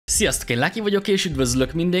Sziasztok, én Lucky vagyok, és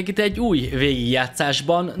üdvözlök mindenkit egy új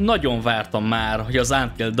végigjátszásban. Nagyon vártam már, hogy az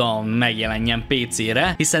Until Dawn megjelenjen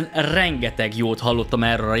PC-re, hiszen rengeteg jót hallottam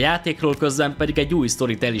erről a játékról, közben pedig egy új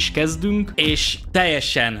sztorit el is kezdünk, és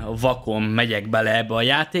teljesen vakon megyek bele ebbe a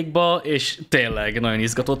játékba, és tényleg nagyon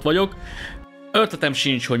izgatott vagyok. Ötletem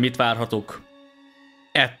sincs, hogy mit várhatok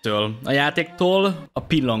ettől a játéktól. A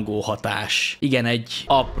pillangó hatás. Igen, egy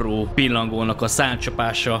apró pillangónak a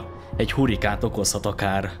száncsapása egy hurikánt okozhat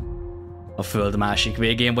akár a föld másik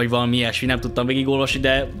végén, vagy valami ilyesmi, nem tudtam végigolvasni,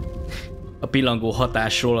 de a pillangó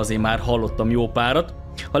hatásról azért már hallottam jó párat.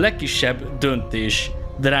 A legkisebb döntés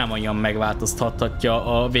drámaian megváltoztathatja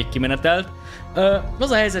a végkimenetelt.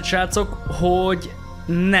 Az a helyzet, srácok, hogy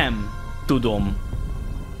nem tudom,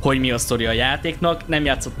 hogy mi a sztori a játéknak, nem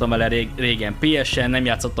játszottam vele régen PS-en, nem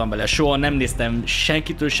játszottam vele soha, nem néztem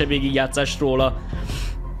senkitől se végigjátszást róla,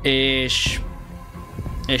 és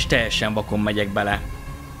teljesen vakon megyek bele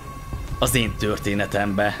az én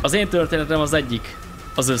történetembe. Az én történetem az egyik,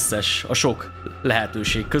 az összes, a sok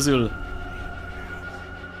lehetőség közül.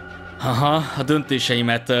 Aha, a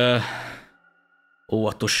döntéseimet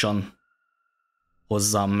óvatosan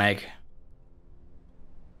hozzam meg.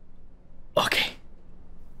 Oké.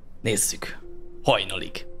 Nézzük.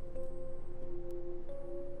 Hajnalig.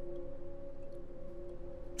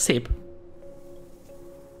 Szép.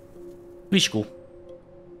 Viskó.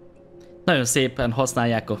 Nagyon szépen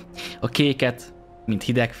használják a kéket, mint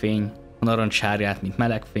hidegfény, a narancssárgát, mint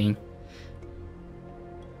melegfény.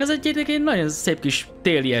 Ez egy nagyon szép kis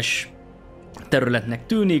télies területnek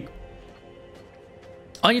tűnik.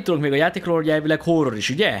 Annyit tudok még a játékról, hogy elvileg horror is,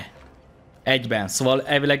 ugye? Egyben, szóval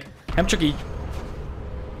elvileg nem csak így...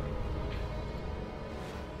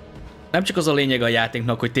 Nem csak az a lényeg a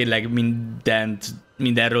játéknak, hogy tényleg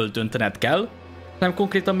mindenről döntened kell, hanem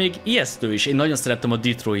konkrétan még ijesztő is. Én nagyon szerettem a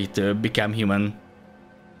Detroit Become Human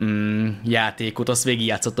játékot, azt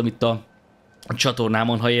végigjátszottam itt a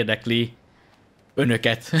csatornámon, ha érdekli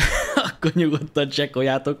önöket, akkor nyugodtan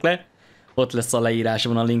csekkoljátok le. Ott lesz a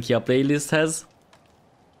leírásban a linkje a playlisthez.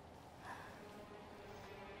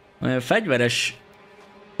 Fegyveres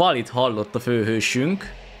palit hallott a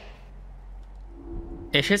főhősünk.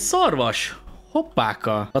 És egy szarvas.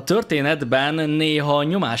 Hoppáka! A történetben néha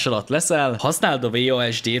nyomás alatt leszel, használd a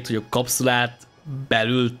VASD-t, hogy a kapszulát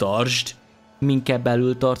belül tartsd. Min kell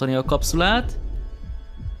belül tartani a kapszulát?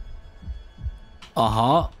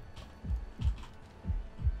 Aha.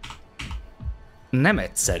 Nem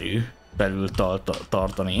egyszerű belül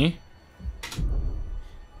tartani.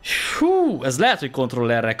 Hú, ez lehet, hogy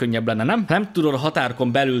kontrollerrel könnyebb lenne, nem? Nem tudod a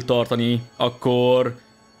határokon belül tartani, akkor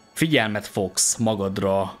figyelmet fogsz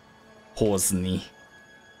magadra hozni.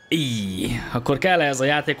 Akkor kell ez a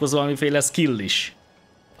játékhoz valamiféle skill is.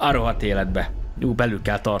 A rohadt életbe. Jó, belül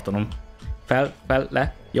kell tartanom. Fel,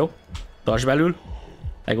 le. Jó. Tartsd belül.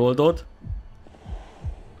 Megoldod.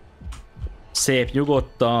 Szép,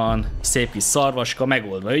 nyugodtan. Szép kis szarvaska,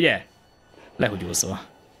 megoldva, ugye? Lehúgyózva.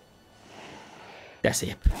 De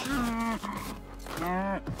szép.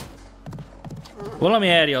 Valami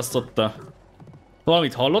elriasztotta.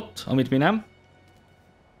 Valamit hallott, amit mi nem.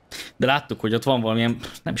 De láttuk, hogy ott van valamilyen,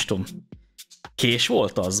 nem is tudom, kés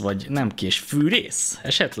volt az, vagy nem kés, fűrész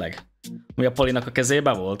esetleg? Ami a Palinak a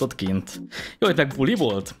kezében volt ott kint. Jó, itt meg buli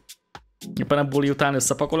volt. Éppen a buli után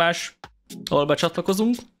összepakolás, ahol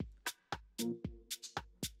becsatlakozunk.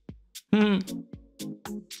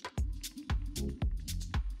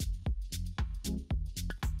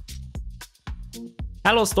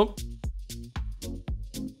 Hellosztok!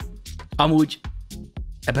 Amúgy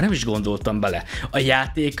ebben nem is gondoltam bele. A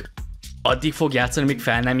játék addig fog játszani, míg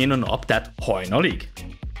fel nem jön a nap, tehát hajnalig?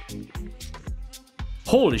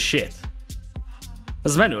 Holy shit!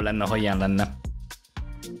 Ez menő lenne, ha ilyen lenne.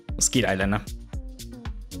 Az király lenne.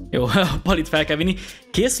 Jó, a palit fel kell vinni.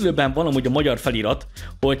 Készülőben van amúgy a magyar felirat,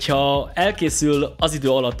 hogyha elkészül az idő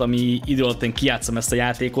alatt, ami idő alatt én kijátszom ezt a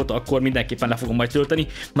játékot, akkor mindenképpen le fogom majd tölteni.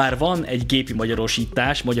 Már van egy gépi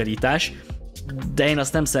magyarítás, de én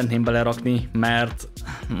azt nem szeretném belerakni, mert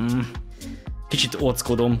kicsit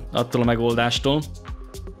óckodom attól a megoldástól.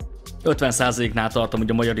 50%-nál tartom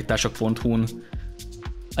ugye a magyarítások.hu-n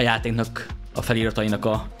a játéknak, a feliratainak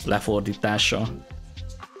a lefordítása.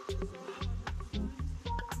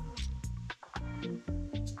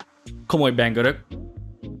 Komoly bengörök.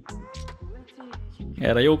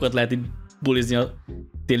 Erre jókat lehet itt bulizni a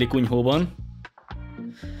téli kunyhóban.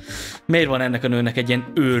 Miért van ennek a nőnek egy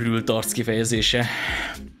ilyen őrült arckifejezése?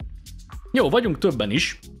 Jó, vagyunk többen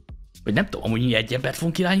is. Vagy nem tudom, amúgy egy embert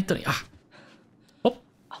fogunk irányítani? Hopp.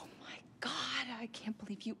 Oh my god, I can't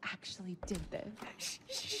believe you actually did this.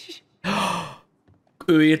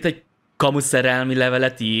 Ő írt egy Kamu szerelmi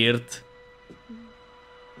levelet írt.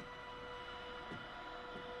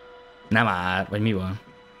 Nem már, vagy mi van?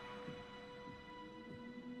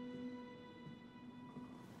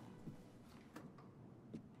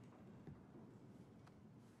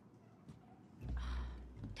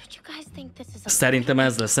 Szerintem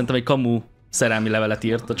ez lesz. Szerintem egy kamu szerelmi levelet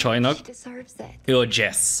írt a csajnak. Ő a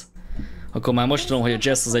Jess. Akkor már most tudom, hogy a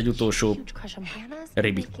Jess az egy utolsó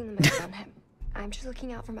ribi.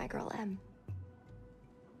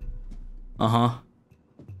 Aha.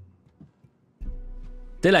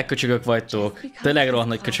 Tényleg köcsögök vagytok. Tényleg rohadt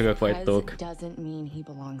nagy köcsögök vagytok.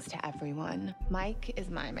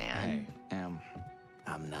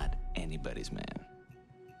 I'm not anybody's man.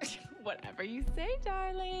 Whatever you say,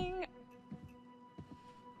 darling.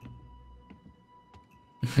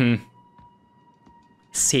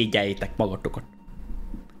 Szégyeljétek magatokat.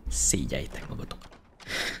 Szégyeljétek magatokat.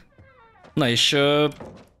 Na és...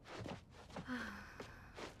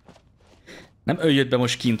 nem ő jött be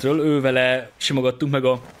most kintről, ővele simogattunk meg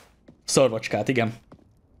a szarvacskát, igen.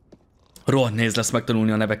 Rohadt néz lesz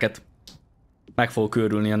megtanulni a neveket. Meg fogok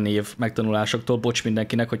őrülni a név megtanulásoktól. Bocs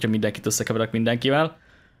mindenkinek, hogyha mindenkit összekeverek mindenkivel.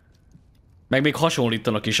 Meg még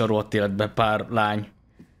hasonlítanak is a rohadt életben pár lány.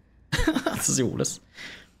 Hát ez jó lesz.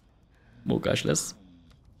 Mókás lesz.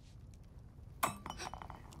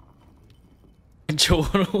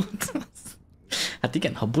 Csórót. Hát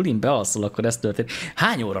igen, ha bulin bealszol, akkor ez történik.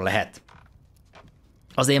 Hány óra lehet?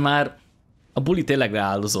 Azért már a buli tényleg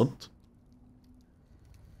rááldozott.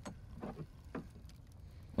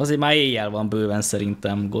 Azért már éjjel van bőven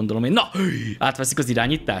szerintem, gondolom én. Na, átveszik az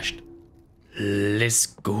irányítást. Let's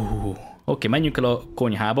go. Oké, menjünk el a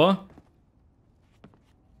konyhába.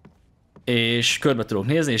 És körbe tudok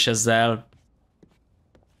nézni, és ezzel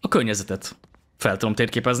a környezetet fel tudom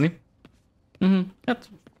térképezni. Hát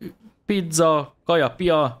pizza, kaja,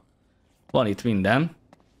 pia, van itt minden.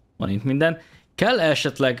 Van itt minden. Kell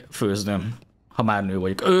esetleg főznöm, ha már nő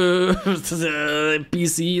vagyok.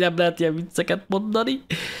 PC, nem lehet ilyen vicceket mondani.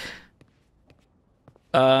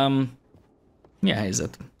 Mi a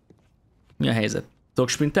helyzet? Mi a helyzet? Tudok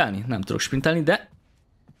sprintelni? Nem tudok sprintelni, de...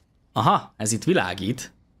 Aha, ez itt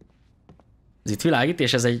világít. Ez itt világít,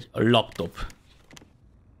 és ez egy laptop.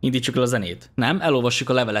 Indítsuk el a zenét. Nem? Elolvassuk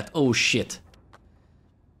a levelet. Oh shit.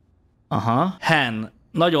 Aha. Hen,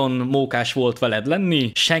 nagyon mókás volt veled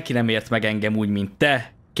lenni. Senki nem ért meg engem úgy, mint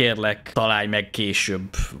te. Kérlek, találj meg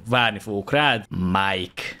később. Várni fogok rád.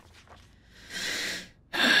 Mike.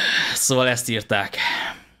 Szóval ezt írták.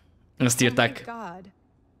 Ezt írták. Oh my God.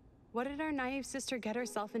 What did our naive sister get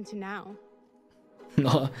herself into now?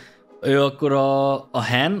 Na, ő akkor a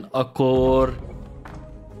Hen, akkor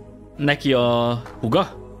neki a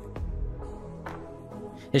huga?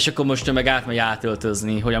 És akkor most ő meg átmegy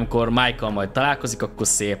átöltözni, hogy amikor Michael majd találkozik, akkor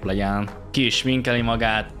szép legyen. Ki is minkeli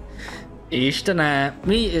magát. Istene,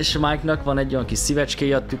 mi és Mike-nak van egy olyan kis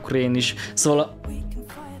szívecskéje a tükrén is. Szóval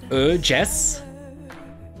ő Jess?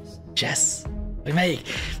 Jess? Vagy melyik?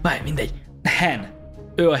 Már mindegy. Hen.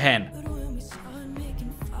 Ő a Hen.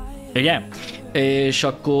 Igen? És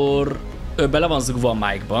akkor ő bele van zugva a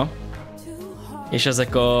Mike-ba. És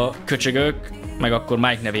ezek a köcsögök, meg akkor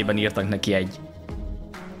Mike nevében írtak neki egy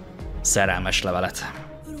szerelmes levelet.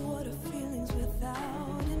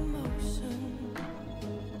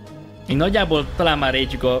 Így nagyjából talán már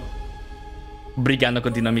értjük a brigádnak a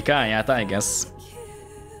dinamikáját, I guess.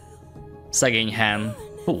 Szegény Hen.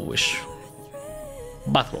 Hú, és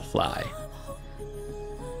Butterfly.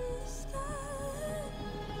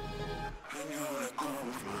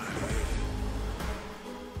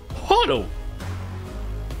 Hello!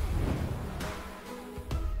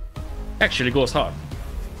 Actually goes hard.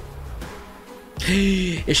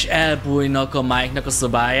 És elbújnak a Mike-nak a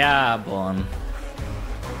szobájában.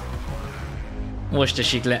 Most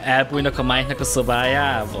esik le, elbújnak a Mike-nak a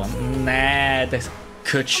szobájában. Ne, de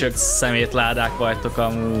köcsög szemétládák vagytok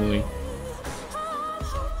amúgy.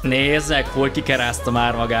 Nézzek, hol kikerázta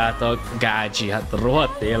már magát a gácsi, hát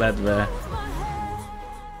rohadt életbe.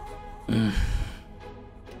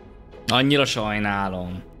 Annyira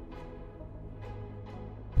sajnálom.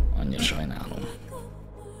 Annyira sajnálom.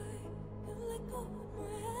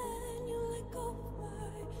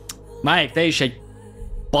 Mike, te is egy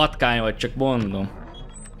patkány vagy, csak mondom.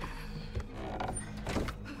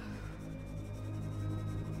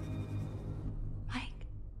 Mike.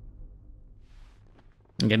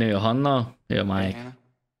 Igen, ő a Hanna, ő a Mike.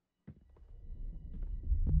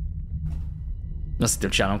 Azt hittem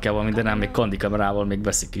csinálnom kell valamit, de nem, még kandikamerával még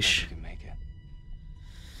veszik is.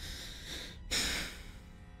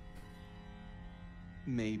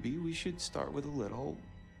 Maybe we should start with a little,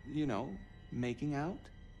 you know, making out.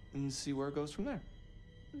 and see where it goes from there.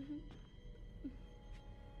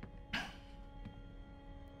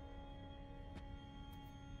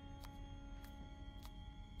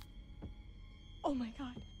 Oh my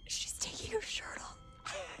god, she's taking her shirt off.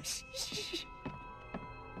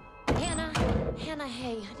 Hannah,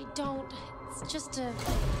 hey, honey, don't. It's just a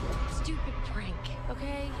stupid prank,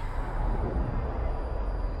 okay?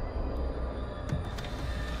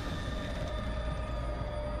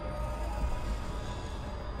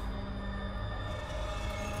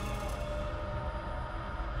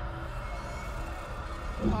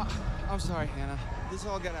 I'm sorry, Hannah. This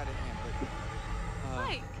all got out of hand, but...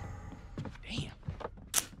 Mike! Damn.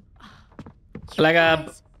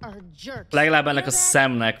 Legalább ennek a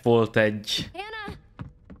szemnek volt egy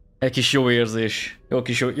kis jó érzés.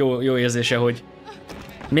 Jó érzése, hogy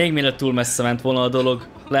még mielőtt túl messze ment volna a dolog,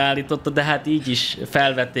 leállította, de hát így is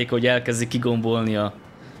felvették, hogy elkezdi kigombolni a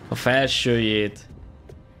felsőjét.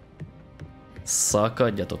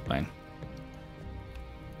 Szakadjatok meg.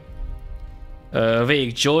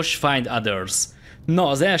 Végig Josh, find others. Na,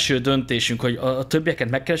 az első döntésünk, hogy a többieket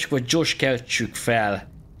megkeressük, vagy Josh keltsük fel.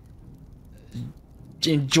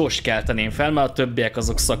 Én Josh kelteném fel, mert a többiek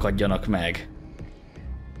azok szakadjanak meg.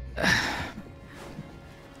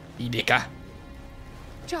 IDK.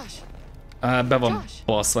 Josh. Be van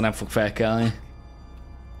baszva, nem fog felkelni.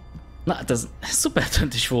 Na hát ez szuper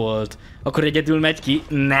döntés volt. Akkor egyedül megy ki.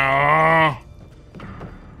 Na!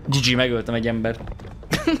 GG, megöltem egy embert.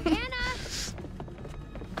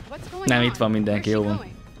 Nem, itt van mindenki, jó van.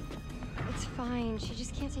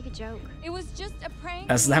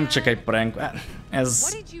 Ez nem csak egy prank.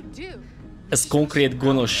 Ez konkrét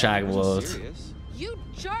gonoszság volt.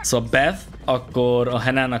 Szóval Beth, akkor a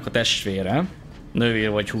Hannah-nak a testvére. Nővér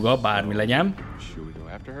vagy húga, bármi legyen.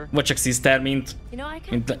 Vagy csak sister, mint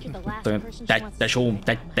tesóm,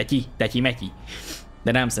 tetyi, metyi.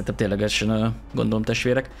 De nem, szerintem ténylegesen gondolom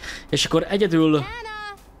testvérek. És akkor egyedül,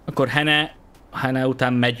 akkor Hannah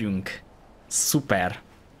után megyünk. Szuper.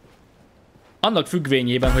 Annak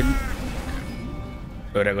függvényében, hogy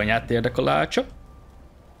öreganyát érdek a lácsa.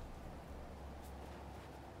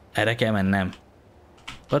 Erre kell mennem.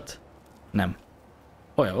 What? Nem.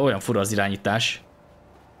 Olyan fura az irányítás.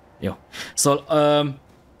 Jó. Szóval,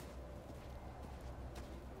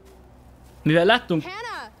 mivel láttunk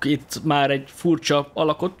itt már egy furcsa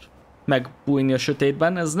alakot megbújni a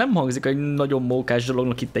sötétben, ez nem hangzik egy nagyon mókás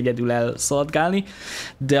dolognak itt egyedül elszaladgálni,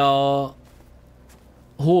 de a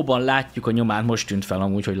hóban látjuk a nyomát, most tűnt fel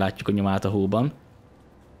amúgy, hogy látjuk a nyomát a hóban.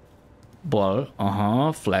 Bal,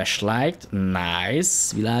 aha, flashlight,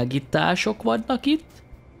 nice, világítások vannak itt.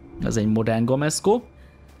 Ez egy modern gomeszkó.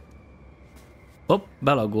 Hopp,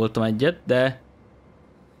 belagoltam egyet, de...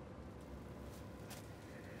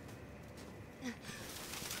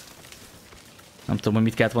 Nem tudom, hogy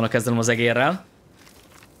mit kellett volna kezdenem az egérrel.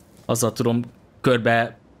 Azzal tudom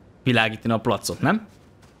körbe világítani a placot, nem?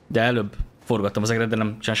 De előbb forgattam az egeret, de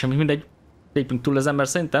nem csinál semmit, mindegy. Lépjünk túl az ember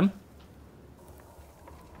szerintem.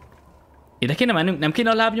 Ide kéne mennünk? Nem kéne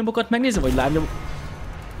a lábnyomokat megnézni, vagy lábnyom...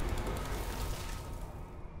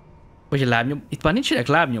 Vagy a lábnyom... Itt már nincsenek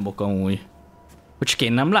lábnyomok amúgy. Hogy csak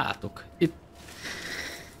én nem látok. Itt...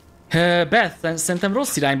 Beth, szerintem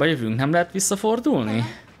rossz irányba jövünk, nem lehet visszafordulni?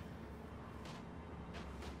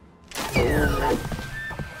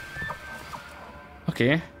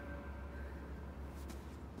 Oké.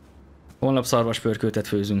 Holnap szarvaspörköltet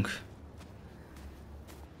főzünk.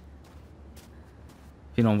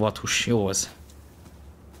 Finom vathús, jó az.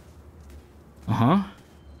 Aha.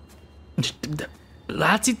 De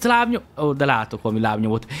látsz itt lábnyom? Ó, de látok valami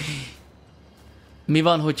lábnyomot. Mi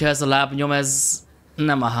van, hogyha ez a lábnyom, ez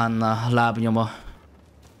nem a Hannah lábnyoma?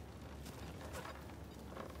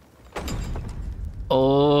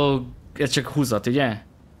 Ó, ez csak húzat, ugye?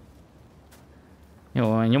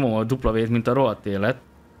 Jó, nyomom a W-t, mint a rohadt élet.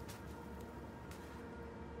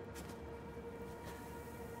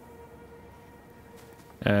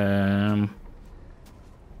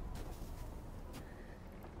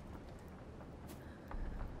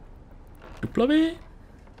 W?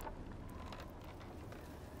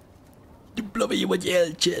 W vagy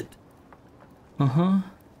elcsed. Aha.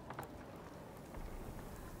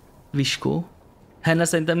 Viskó. Hannah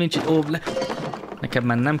szerintem nincs itt. Ó, nekem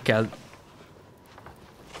mennem kell.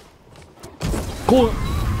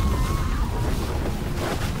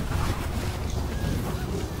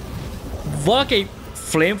 Valaki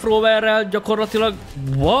flamethrowerrel gyakorlatilag...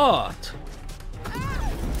 What?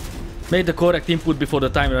 Make the correct input before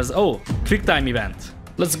the timer is... Oh, quick time event.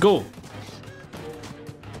 Let's go.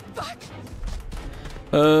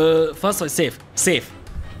 Fast vagy safe? Safe.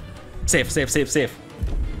 Safe.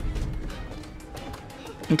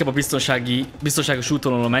 Inkább a biztonságos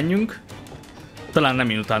útvonalon menjünk. Talán nem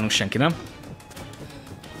jön utánunk senki, nem?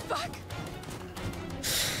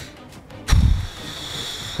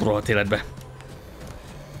 Rohadt életbe.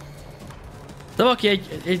 De valaki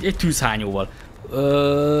egy tűzhányóval.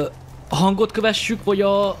 A hangot kövessük, vagy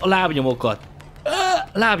a lábnyomokat?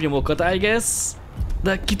 Lábnyomokat, I guess.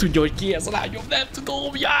 De ki tudja, hogy ki ez a lábnyom, nem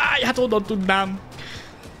tudom. Jaj, hát onnan tudnám.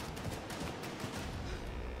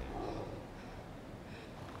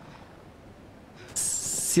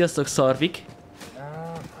 Sziasztok, szarvik.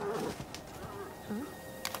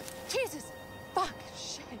 Jesus! Fuck!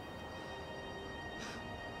 Shit!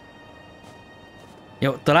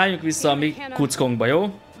 Jó, találjunk vissza a mi kuckónkba, jó?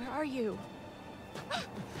 Where are you?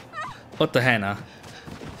 Ott a Hannah.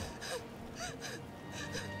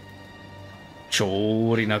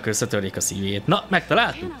 Csórinak összetörik a szívét. Na,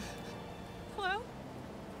 megtaláltuk? Hello?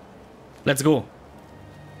 Let's go.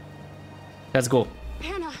 Let's go.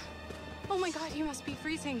 Hannah! Oh my god, you must be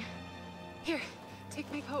freezing. Here, take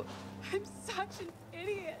my coat. I'm such an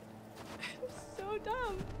idiot. I'm so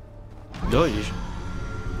dumb. De hogy is?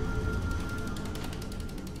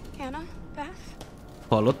 Hannah? Beth?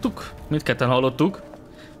 Hallottuk? Mindketten hallottuk.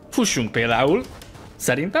 Fussunk például.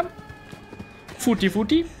 Szerintem.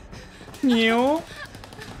 Futi. Jó.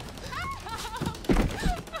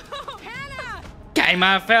 Kelj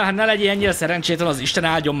már fel, hát ne legyél ennyire szerencsétlen, az Isten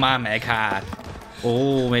áldjon már meg, hát.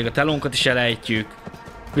 Ó, még a telónkat is elejtjük.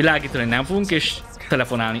 Világítani nem fogunk, és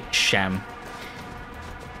telefonálni sem.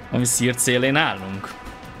 Ami szírt szélén állunk.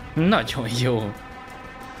 Nagyon jó.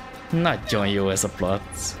 Nagyon jó ez a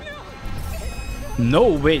plac. No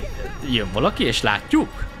way. Jön valaki, és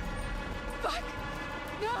látjuk?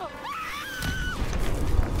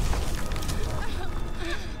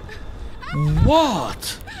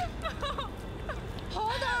 What?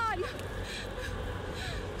 Hold on!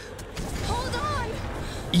 Hold on!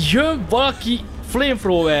 Jön valaki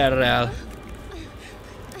flamethrowerrel.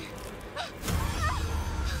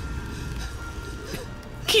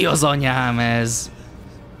 Ki az anyám ez?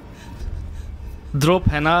 Drop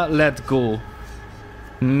Hannah, let go.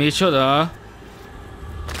 Micsoda?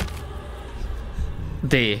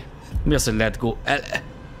 D. Mi az, hogy let go?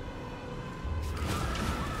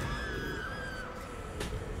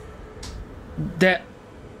 De...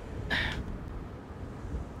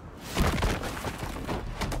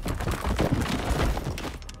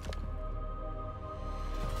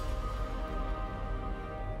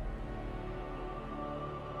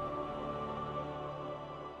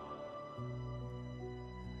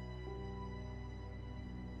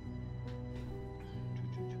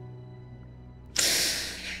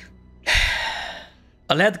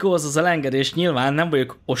 A let go az elengedés, nyilván nem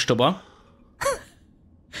vagyok ostoba.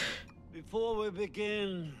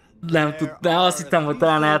 Nem tudtam, azt hittem, hogy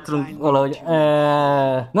talán el tudunk valahogy...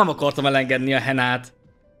 nem akartam elengedni a Hannah-t.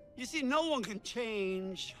 You see, no one can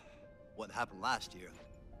change what happened last year.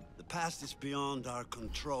 The past is beyond our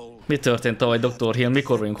control. Mi történt tavaly, Dr. Hill?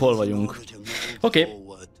 Mikor vagyunk? Hol vagyunk? Oké.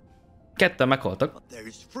 Ketten meghaltak. But there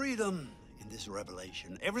is freedom in this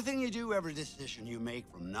revelation. Everything you do, every decision you make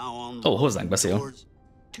from now on. Ó, hozzánk beszél.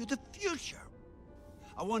 To the future.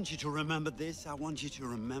 I want you to remember this. I want you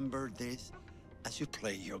to remember this as you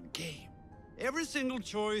play your game. Every single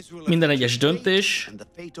choice will Minden egyes döntés and the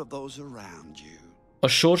fate of those around you. A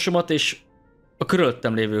sorsomat és a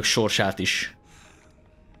körülöttem lévők sorsát is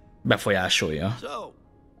befolyásolja. So,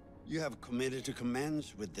 you have committed to commence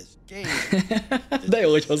with this game. De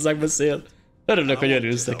jó, hogy hozzánk beszél. Örülök, hogy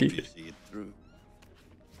örülsz neki.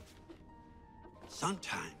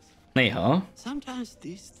 Néha.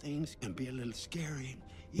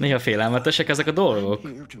 Néha félelmetesek ezek a dolgok.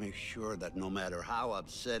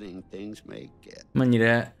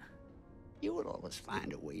 Mennyire...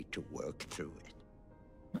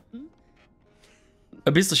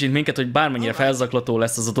 Biztosít minket, hogy bármennyire felzaklató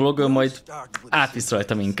lesz az a dolog, ő majd átvisz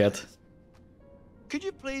rajta minket. Could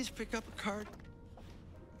you please pick up a card?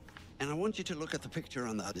 And I want you to look at the picture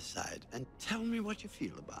on the other side and tell me what you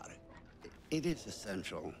feel about it. It is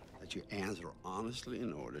essential that you answer honestly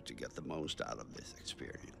in order to get the most out of this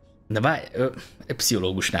experience. De várj, egy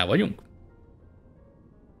pszichológusnál vagyunk?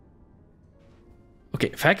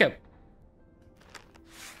 Oké, fel kell...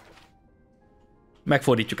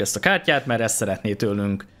 Megfordítjuk ezt a kártyát, mert ezt szeretné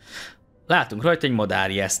tőlünk. Látunk rajta egy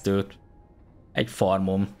madárjesztőt. Egy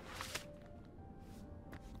farmom.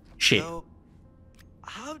 Shit.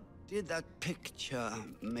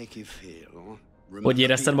 Hogy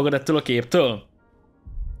érezted magad ettől a képtől?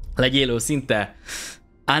 Legyél őszinte.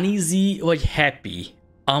 Uneasy vagy happy?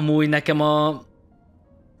 Amúgy nekem a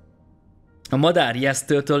A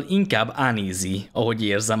madárijesztőtől inkább uneasy, ahogy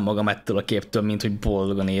érzem magam ettől a képtől, mint hogy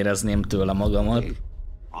boldogan érezném tőle magamat.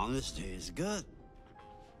 Honesty is good.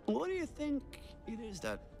 What do you think it is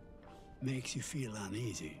that makes you feel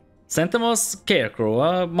uneasy? Szerintem az Scarecrow,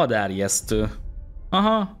 a madárijesztő.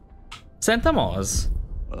 Aha. Szerintem az.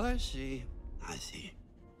 Well, I see. I see.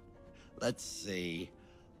 Let's say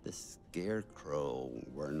the Scarecrow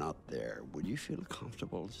were not there. Would you feel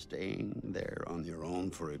comfortable staying there on your own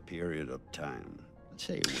for a period of time? Let's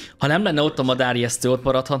say a week. Ha nem lenne ott a madárijesztő, ott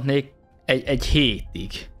maradhatnék egy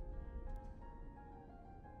hétig.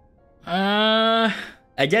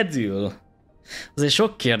 Egyedül? Azért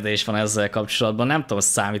sok kérdés van ezzel kapcsolatban, nem tudom,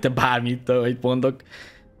 számít-e bármit, ahogy mondok.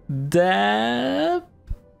 De...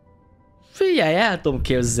 Figyelj, el tudom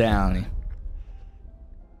képzelni.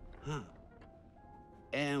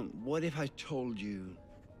 And what if I told you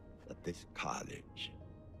that this cottage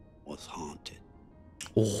was haunted?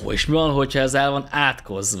 Ó, és mi van, hogyha ez el van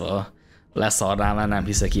átkozva? Leszarnám, mert nem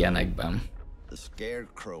hiszek ilyenekben. The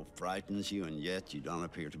Scarecrow frightens you, and yet you don't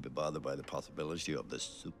appear to be bothered by the possibility of the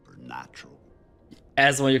supernatural.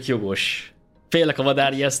 Ez mondjuk jogos. Félek a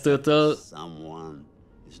madárijesztőtől,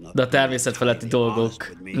 de a természet feletti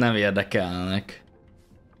dolgok nem érdekelnek.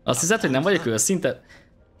 Azt hiszed, hogy nem vagyok őszinte?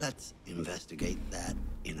 Let's investigate that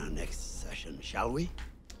in our next session, shall we?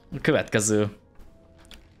 A következő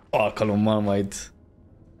alkalommal majd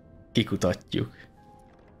kikutatjuk.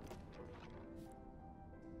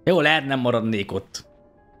 Jó, lehet nem maradnék ott.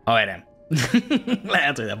 Ha nem.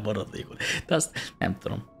 Lehet, hogy nem maradnék ott. De azt nem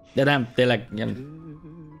tudom. De nem, tényleg ilyen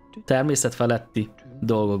természet feletti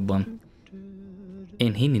dolgokban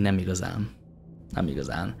én hinni nem igazán. Nem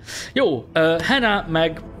igazán. Jó, Hannah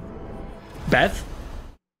meg Beth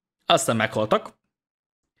aztán meghaltak.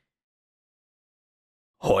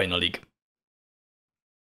 Hajnalig.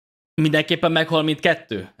 Mindenképpen meghal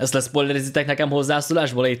mindkettő? Ezt leszpoilerizitek nekem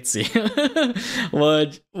hozzászólásból, létszi?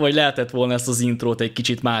 vagy lehetett volna ezt az intrót egy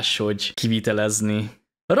kicsit máshogy kivitelezni.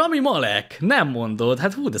 Rami Malek, nem mondod?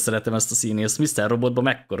 Hát hú, de szeretem ezt a színészt. Mr. Robotban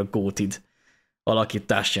mekkora gótid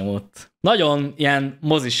alakítást nyomott. Nagyon ilyen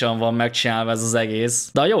mozisan van megcsinálva ez az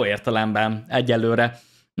egész, de a jó értelemben egyelőre.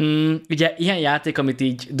 Ugye ilyen játék, amit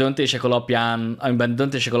így amiben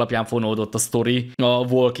döntések alapján fonódott a sztori, a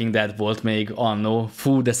Walking Dead volt még annó.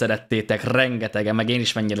 Fú, de szerettétek rengetegen, meg én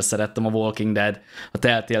is mennyire szerettem a Walking Dead, a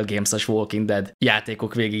Telltale Games-es Walking Dead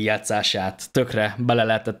játékok végigjátszását. Tökre bele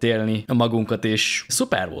lehetett élni magunkat, és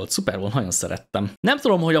szuper volt, nagyon szerettem. Nem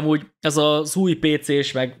tudom, hogy amúgy ez az új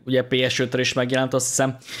PC-s, meg ugye PS5-re is megjelent, azt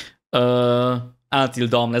hiszem, Until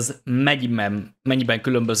Dawn, ez mennyiben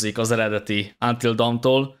különbözik az eredeti Until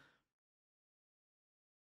Dawn-tól,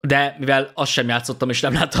 de mivel azt sem játszottam, és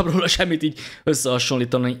nem láttam róla semmit így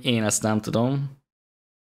összehasonlítani, én ezt nem tudom.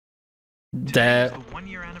 De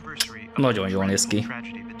nagyon jól néz ki.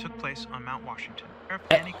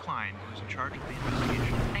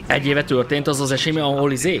 Egy éve történt az az esemény,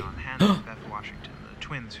 ahol izé?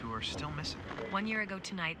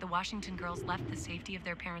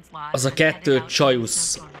 Az a kettő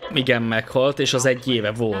csajusz igen meghalt, és az egy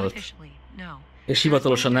éve volt. És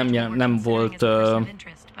hivatalosan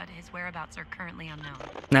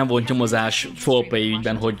nem volt nyomozás Follplay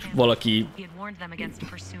ügyben, hogy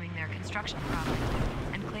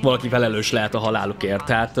valaki felelős lehet a halálukért.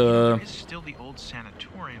 Tehát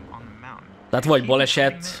vagy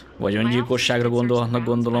baleset, vagy öngyilkosságra gondolhatnak,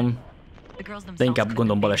 gondolom. De inkább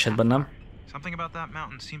gondolom balesetben, nem? Something about that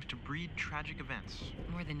mountain seems to breed tragic events.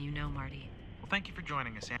 More than you know, Marty. Well, thank you for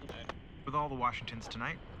joining us with all the Washingtons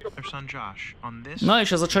tonight. Their son Josh on this. Na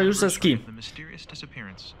és ez a csajus, ez ki? The mysterious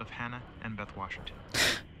disappearance of Hannah and Beth Washington.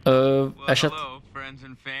 Eset... Hello, friends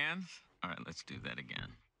and fans. All right, let's do that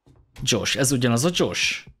again. Josh, ez ugyanaz a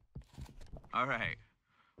Josh. All right.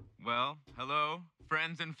 Well, hello,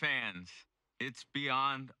 friends and fans. It's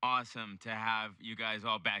beyond awesome to have you guys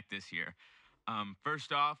all back this year.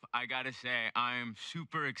 First off, I gotta say, I'm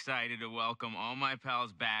super excited to welcome all my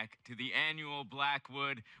pals back to the annual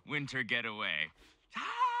Blackwood Winter Getaway.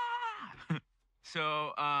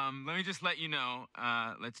 So, let me just let you know,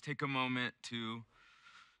 let's take a moment to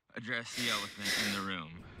address the elephant in the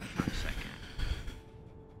room for a second.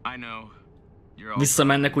 I know you're all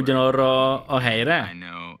visszamennek ugyanarra a helyre? I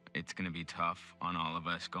know it's gonna be tough on all of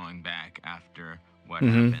us going back after what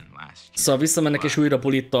happened last year. Szóval visszamennek és újra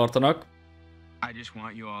bulit tartanak. I just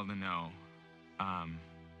want you all to know,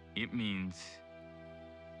 it means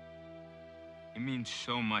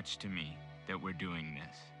so much to me that we're doing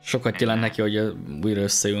this. Sokat jelent neki, hogy újra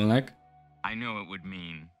összeülnek. I know it would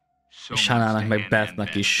mean so És much to Hannahnak meg Hannah and Bethnek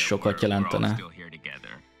Beth is that sokat we're all jelentene. still here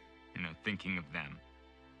together, thinking of them.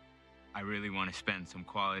 I really want to spend some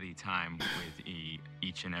quality time with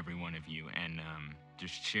each and every one of you, and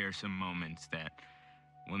just share some moments that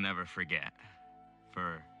we'll never forget,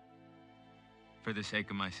 for the sake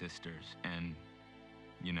of my sisters, and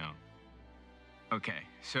you know. Okay,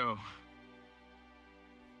 so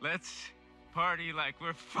let's party like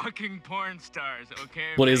we're fucking porn stars,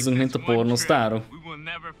 okay? Bulizzunk, mint a pornosztárok. We will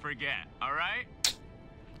never forget, all right?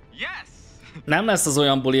 Yes. Nem lesz az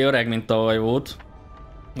olyan buli öreg, mint tavaly volt.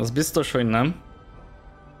 Az biztos, hogy nem.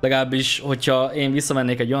 Legalábbis, hogyha én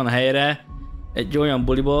visszamennék egy olyan helyre, egy olyan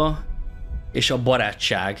buliba, és a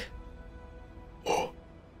barátság.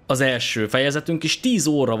 Az első fejezetünk is 10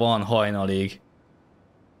 óra van hajnalig.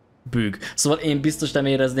 Bűg. Szóval én biztos nem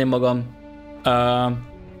érezném magam.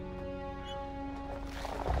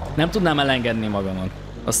 Nem tudnám elengedni magamat.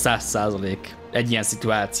 A 100% egy ilyen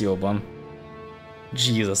szituációban.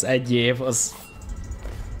 Jesus, 1 év, az...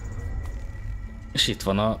 És itt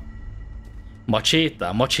van a...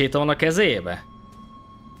 Macséta? Macséta van a kezébe?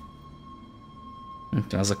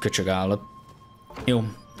 Ez a köcsög állat. Jó,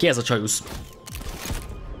 ki ez a csajusz?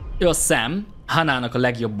 Ő a Sam, Hannahnak a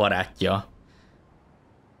legjobb barátja.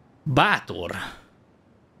 Bátor.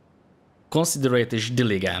 Considerate és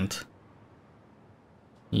diligent.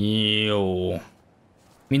 Jó.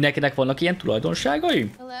 Mindenkinek vannak ilyen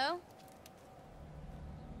tulajdonságai? Hello?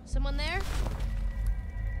 Someone there?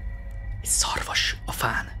 Egy szarvas a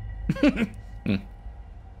fán.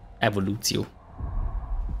 Evolúció.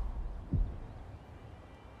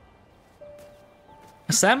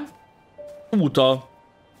 Sam út a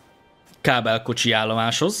kábelkocsi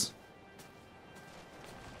állomáshoz.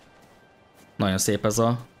 Nagyon szép ez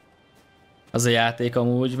a játék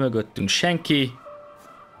amúgy. Mögöttünk senki.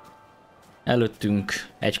 Előttünk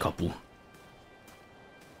egy kapu.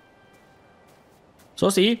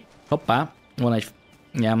 Szoszi! Hoppá! Van egy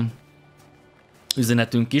ilyen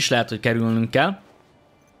üzenetünk is, lehet, hogy kerülnünk kell.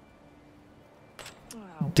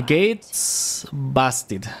 The gates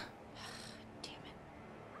busted.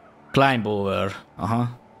 Climb over.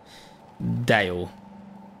 Aha. De jó.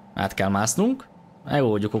 Át kell másznunk.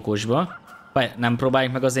 Elgódjuk okosba. Vagy nem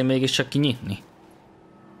próbáljuk meg azért mégiscsak kinyitni.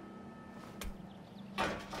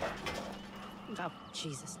 Oh,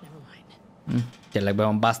 Jesus, never mind. Tényleg be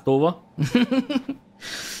van basztóva.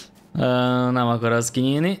 Nem akar az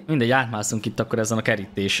kinyílni. Mindegy, átmászunk itt akkor ezen a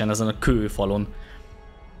kerítésen, ezen a kőfalon.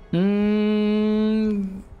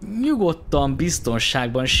 Nyugodtan,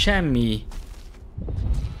 biztonságban, semmi.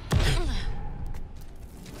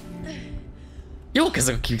 Jók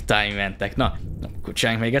ezek a quick time eventek. Na, akkor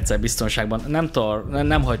csináljunk még egyszer biztonságban.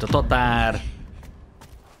 Nem hajt a tatár.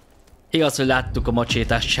 Igaz, hogy láttuk a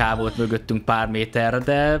macsétás csávót mögöttünk pár méterre,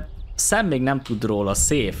 de Sam még nem tud róla.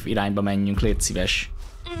 Safe irányba menjünk, légy szíves.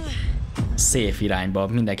 Safe irányba,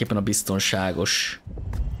 mindenképpen a biztonságos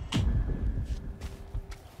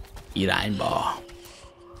irányba.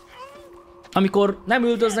 Amikor nem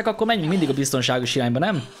üldöznek, akkor menjünk mindig a biztonságos irányba,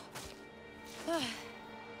 nem?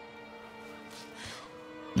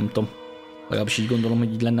 Nem tudom. Legalábbis így gondolom,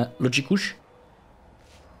 hogy így lenne logikus.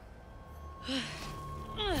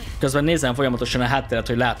 Közben nézem folyamatosan a hátteret,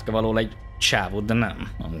 hogy látok-e valahol egy csávót, de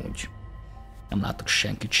nem, amúgy. Nem látok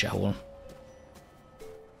senkit sehol.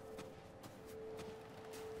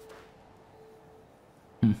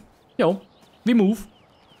 Jó, we move.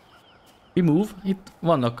 We move. Itt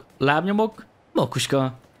vannak lábnyomok. Mokuska.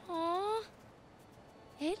 Aw.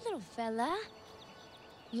 Hey, little fella.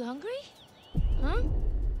 You hungry? Huh?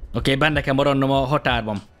 Oké, benne kell maradnom a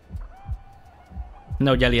határban.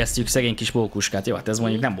 Nehogy elijesztjük szegény kis mókuskát. Jó, hát ez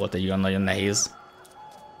mondjuk nem volt egy olyan nagyon nehéz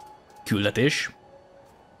küldetés.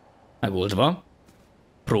 Megoldva.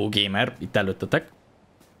 Pro gamer, itt előttetek.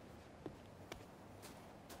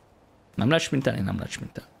 Nem lehet sprintelni? Nem lehet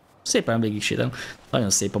sprintelni. Szépen végig sétálunk. Nagyon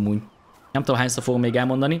szép amúgy. Nem tudom, hányszor fogom még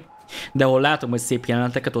elmondani, de ahol látom, hogy szép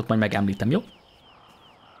jeleneteket, ott majd megemlítem, jó?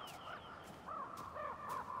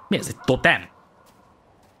 Mi ez? Egy totem?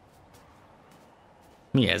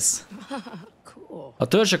 Mi ez? A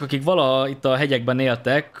törzsek, akik valaha itt a hegyekben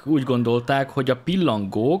éltek, úgy gondolták, hogy a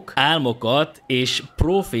pillangók álmokat és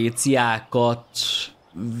proféciákat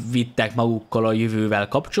vittek magukkal a jövővel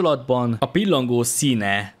kapcsolatban. A pillangó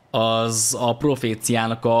színe az a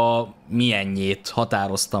proféciának a milyenjét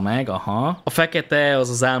határozta meg, aha. A fekete az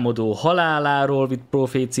az álmodó haláláról vitt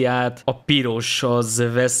proféciát, a piros az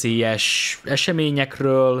veszélyes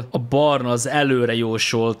eseményekről, a barna az előre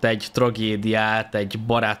jósolt egy tragédiát egy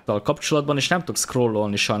baráttal kapcsolatban, és nem tudok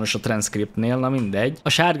scrollolni sajnos a transcriptnél, na mindegy. A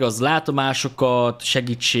sárga az látomásokat,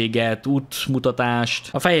 segítséget, útmutatást,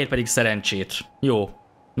 a fehér pedig szerencsét. Jó,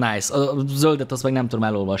 nice. A zöldet azt meg nem tudom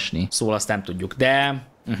elolvasni, szóval azt nem tudjuk, de...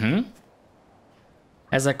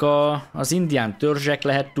 Ezek az indián törzsek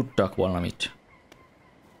lehet tudtak valamit.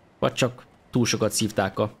 Vagy csak túl sokat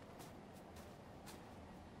szívták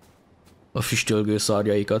a füstölgő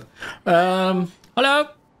szarjaikat. Hello!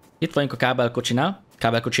 Itt vagyunk a kábelkocsinál,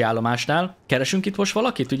 kábelkocsi állomásnál. Keresünk itt most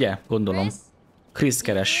valakit, ugye? Gondolom. Chris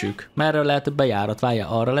keressük. Merről lehet a bejárat? Várja,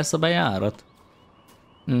 arra lesz a bejárat?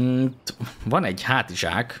 Van egy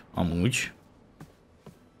hátizsák, amúgy.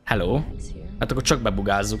 Hello. Hát akkor csak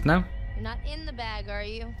bebugázzuk, nem?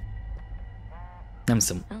 Nem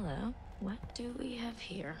hiszem.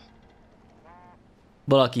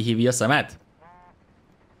 Valaki hívja a szemet?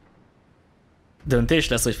 Döntés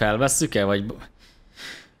lesz, hogy felvesszük-e, vagy...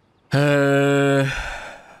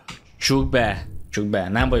 Csukd be,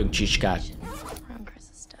 nem vagyunk csicskák.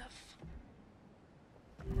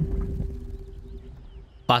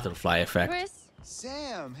 Butterfly effect.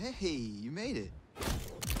 Sam, hey, you made it.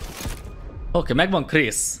 Oké, megvan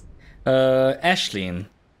Chris. Ashlyn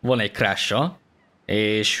van egy crush-a,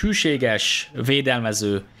 és hűséges,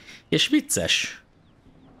 védelmező, és vicces.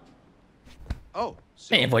 Oh,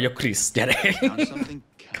 Én vagyok Chris, gyere. found something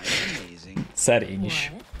kind of amazing. Szerény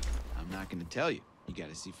is. I'm not gonna tell you. You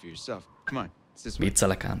gotta see for yourself. Come on, it's this way.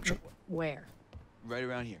 Viccelek ám csak. Where? Right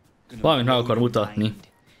around here. Gonna Valamit meg blow akar your mutatni. mind.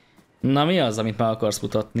 Na mi az, amit meg akarsz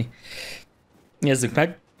mutatni? Nézzük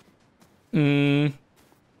meg.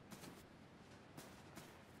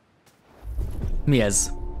 Mi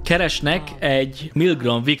ez? Keresnek egy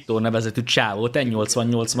Milgram Viktor nevezetű csávót,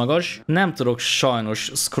 1,88 magas. Nem tudok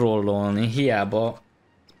sajnos scrollolni, hiába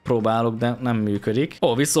próbálok, de nem működik.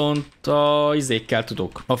 Ó, viszont a izékkel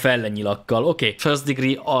tudok, a fellenyilakkal. Oké, first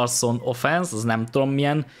degree arson offense, az nem tudom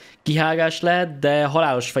milyen kihágás lehet, de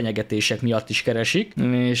halálos fenyegetések miatt is keresik.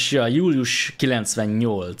 És ja, július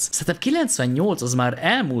 98. Szerintem 98 az már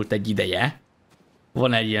elmúlt egy ideje.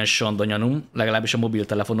 Van egy ilyen sandonyanum, legalábbis a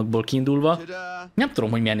mobiltelefonokból kiindulva. Nem tudom,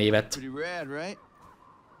 hogy milyen évet Pretty rad, right?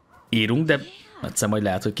 írunk, de egyszer majd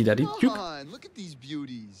lehet, hogy kiderítjük. Come on, look at these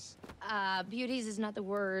beauties. Beauties is not the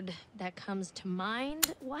word that comes to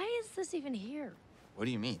mind. Why is this even here? What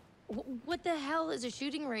do you mean? What the hell is a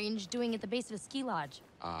shooting range doing at the base of a ski lodge?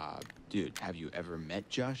 Dude, have you ever met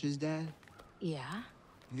Josh's dad? Yeah.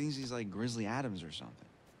 He thinks he's like Grizzly Adams or something.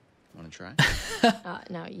 Wanna try?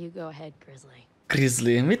 No, you go ahead, Grizzly.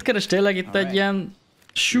 Grizzly, mit keres tényleg itt egy ilyen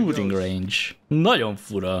shooting range? Nagyon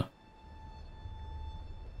fura.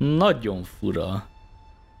 Nagyon fura.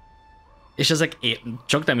 És ezek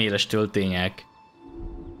csak nem éles töltények.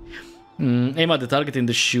 Aim at the target in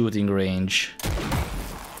the shooting range.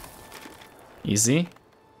 Easy.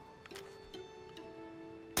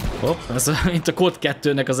 Hopp, ez mint a kód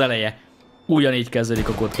 2-nek az eleje. Ugyanígy kezdődik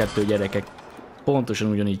a kód 2, gyerekek. Pontosan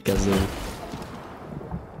ugyanígy kezdődik.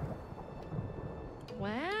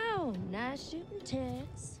 Wow, nice shooting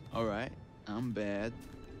tits. All right, I'm bad.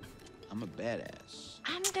 I'm a badass.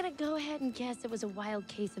 I'm gonna go ahead and guess it was a wild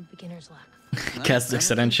case of beginner's luck. Kezdők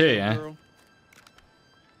szerencséje?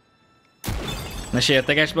 Ne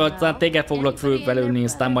sérteges be, aztán téged foglak fölfelülni,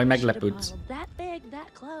 aztán majd meglepődsz. That big,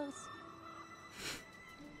 that close.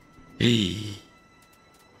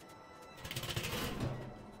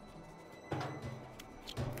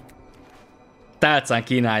 Tálcán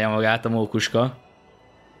kínálja magát a mókuska.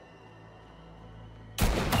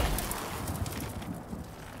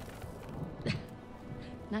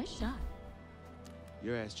 Nice shot.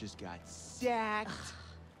 Your ass just got sacked.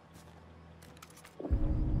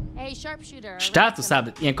 Hey, sharpshooter.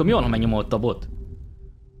 Státuszád, ilyenkor mi van, ha megnyomott a bot?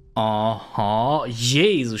 Aha,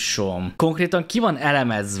 Jézusom! Konkrétan ki van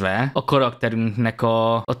elemezve a karakterünknek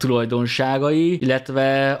a tulajdonságai,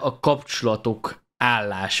 illetve a kapcsolatok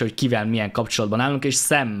állása, hogy kivel milyen kapcsolatban állunk, és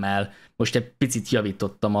szemmel most egy picit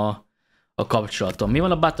javítottam a kapcsolatom. Mi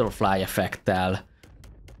van a butterfly effekttel?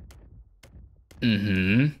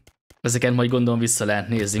 Ezeket majd gondolom vissza lehet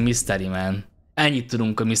nézni. Mystery Man. Ennyit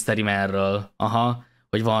tudunk a Mystery Manről. Aha,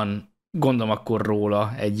 hogy van, gondolom akkor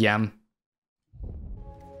róla egy ilyen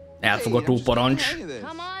elfogadó parancs.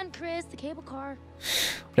 Come on, Chris, the cable car.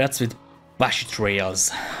 That's with Bushy Trails.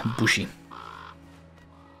 Bushy.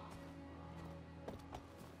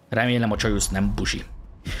 Remélem a csajusz nem busi.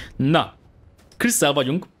 Na, Chris-szel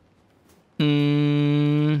vagyunk.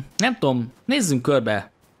 Nem tudom, nézzünk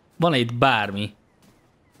körbe. Van-e itt bármi,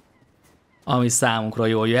 ami számunkra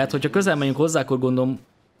jól jöhet. Hogyha közel megyünk hozzá, akkor gondolom,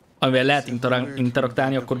 amivel lehet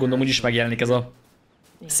interaktálni, akkor gondolom úgyis megjelenik ez a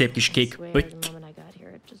szép kis kék.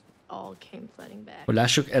 Hogy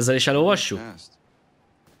lássuk, ezzel is elolvassuk?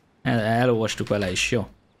 Elolvastuk vele is, jó.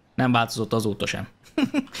 Nem változott azóta sem.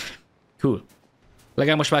 Cool.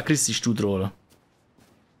 Legalább most már Chris is tud róla.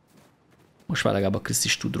 Most már legalább a Chris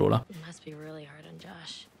is tud róla.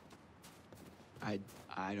 I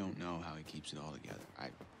don't know how he keeps it all together. I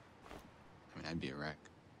mean, I'd be a wreck.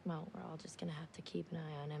 Well, we're all just gonna have to keep an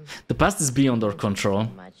eye on him. The past is beyond our control.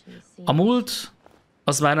 A múlt,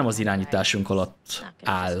 az már nem az irányításunk alatt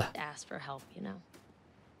áll.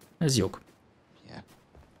 Ez jog.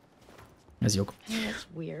 Ez jog.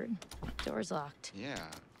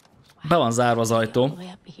 Be van zárva az ajtó.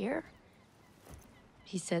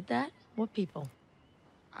 He said that? What people?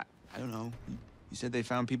 I don't know. He said they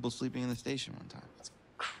found people sleeping in the station one time. It's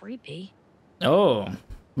creepy. Ó,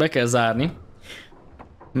 be kell zárni.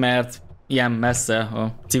 Mert ilyen messze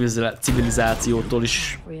a civilizációtól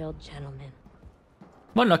is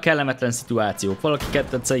vannak kellemetlen szituációk. Valaki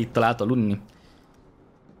egyszer itt talált aludni.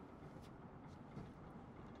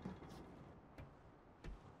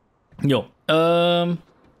 Jó.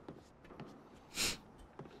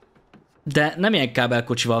 De nem ilyen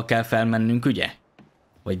kábelkocsival kell felmennünk, ugye?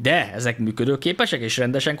 Vagy de, ezek működőképesek és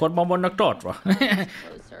rendesen korban vannak tartva.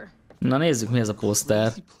 Na nézzük, mi ez a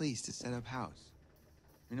poszter.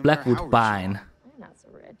 Blackwood Pine.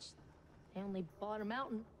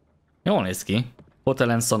 Jól néz ki. Hotel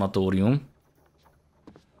and Sanatorium.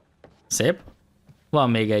 Szép. Van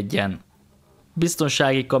még egy ilyen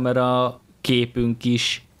biztonsági kamera képünk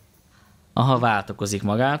is. Aha, váltakozik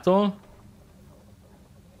magától.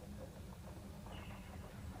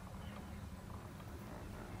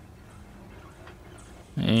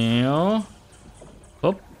 Jó.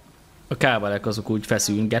 Hopp. A kábelek azok úgy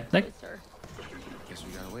feszülgetnek.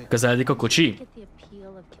 Közeledik a kocsi.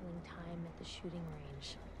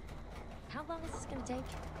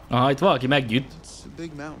 Aha, itt valaki meggyűjt.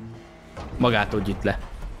 Magától gyűjt le.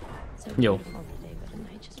 Jó.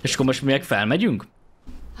 És akkor most mi meg felmegyünk?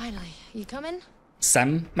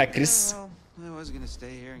 Sam, meg Chris.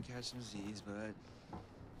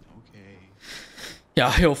 Ja,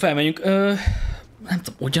 jó, felmegyünk. Nem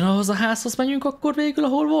tudom, ugyanahhoz a házhoz megyünk akkor végül,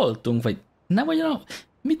 ahol voltunk? Vagy nem ugyanahhoz?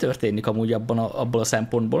 Mi történik amúgy abból a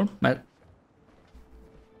szempontból? Mert...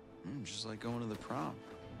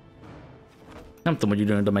 Nem tudom, hogy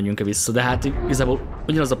ugyanoda menjünk-e vissza, de hát igazából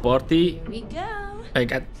ugyanaz a parti.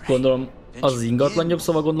 Hát gondolom, az az ingatlan jobb,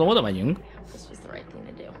 szóval gondolom oda megyünk.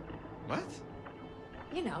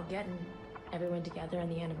 You know, getting everyone together on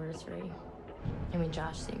the anniversary. I mean,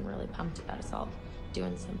 Josh seemed really pumped about us all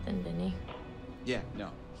doing something, didn't he? Yeah, no,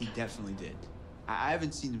 he definitely did. I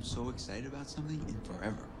haven't seen him so excited about something in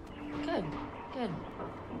forever. Good, good.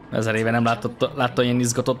 1000 éve nem látta ilyen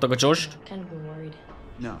izgatottak a Josh-t. Kind of been worried.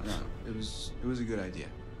 No, it was a good idea.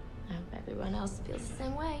 I hope everyone else feels the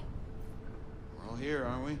same way. We're all here,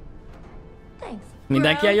 aren't we? Thanks.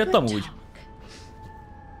 Mindenki eljött amúgy.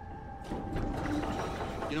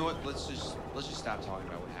 You know what? Let's just stop talking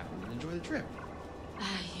about what happened and enjoy the trip.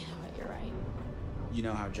 You know what? You're right. You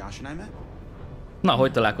know how Josh and I met? Na,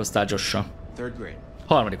 hogy találkoztál Josh-sal? 3rd grade.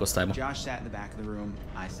 Harmadik osztályban. Josh sat in the back of the room,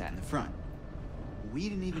 I sat in the front. We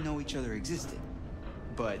didn't even know each other existed.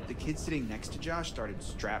 But the kid sitting next to Josh started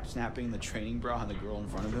strap snapping the training bra on the girl in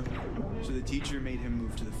front of him. So the teacher made him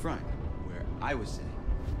move to the front, where I was sitting.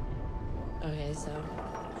 Okay,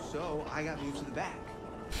 So I got moved to the back.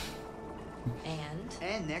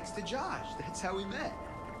 And next to Josh. That's how we met.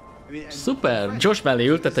 I mean, Szuper! Josh mellé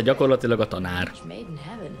ültette gyakorlatilag a tanár.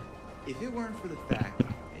 If it weren't for the fact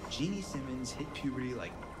that Jeannie Simmons hit puberty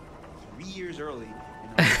like 3 years early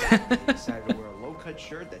and on Saturday decided to wear a low-cut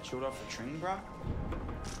shirt that showed off her training bra,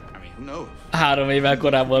 I mean, who knows? 3 évvel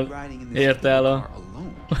korábban érte el a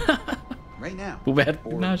right now.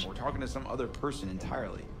 pubertás. Or talking to some other person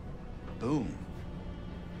entirely. Boom.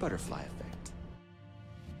 Butterfly effect.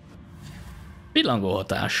 Pillangó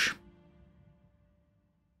hatás.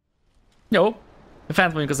 Jó.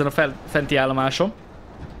 Fent vagyunk ezen a fenti állomáson.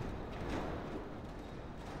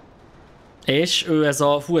 És ő ez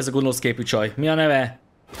a gonosz képű csaj. Mi a neve?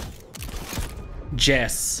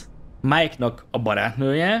 Jess. Mike-nak a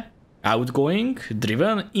barátnője. Outgoing,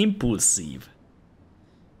 driven, impulsive.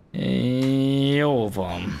 Jó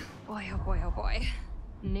van. Boy, oh boy, oh boy.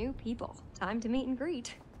 New people. Time to meet and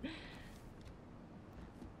greet.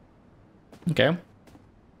 Oké. Okay.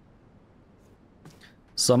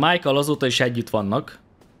 Szóval Lájkkal azóta is együtt vannak.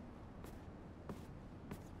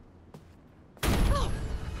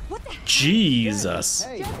 Jesus.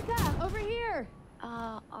 Hey. Jessica, over here.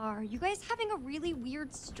 Are you guys having a really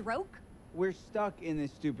weird stroke? We're stuck in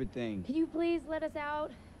this stupid thing. Can you please let us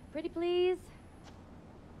out? Pretty please?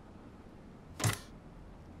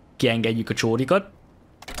 Kiengedjük a csórikat.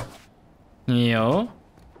 Jó.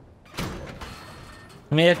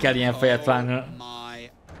 Miért kell ilyen fejet vágni?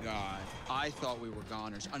 My God. I thought we were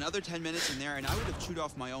goners. Another 10 minutes in there and I would have chewed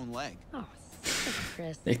off my own leg. Oh,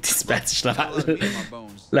 Chris. Még 10 perc is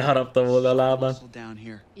leharapta volna a lábát.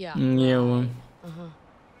 Jó.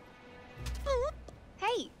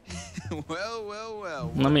 Hey,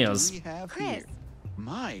 Na mi az? Chris.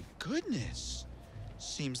 My goodness.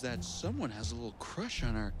 Seems that someone has a little crush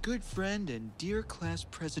on our good friend and dear class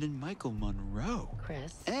president Michael Monroe.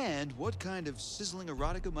 Chris. And what kind of sizzling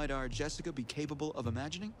erotica might our Jessica be capable of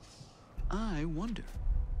imagining? I wonder.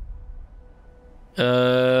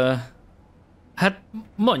 Hát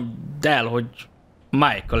mondd el, hogy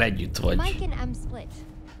Mike-kal együtt vagy. Mike and Em split.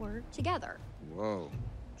 We're together. Whoa,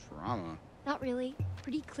 drama. Not really.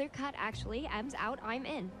 Pretty clear cut, actually. Em's out, I'm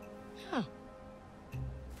in. Huh.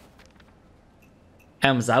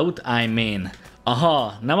 Em's out, I'm in.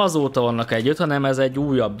 Aha, nem azóta vannak együtt, hanem ez egy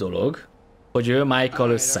újabb dolog, hogy ő Mike-kal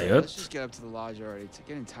összejött.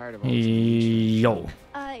 Jó.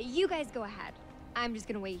 You guys go ahead. I'm just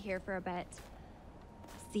gonna wait here for a bit.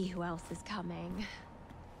 See who else is coming.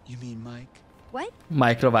 You mean Mike? What?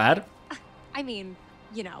 Mike-ra vár. I mean,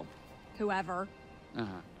 you know, whoever.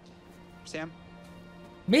 Sam?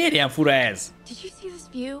 Miért ilyen fura ez? Did you see this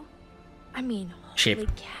view? I mean, Ship. holy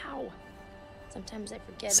cow. Sometimes I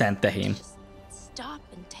forget Szent to tehén. just stop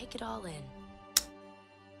and take it all in.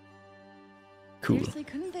 Cool. Seriously,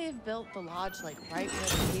 couldn't they have built the lodge like right where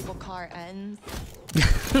the cable car ends?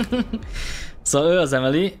 Szóval ő az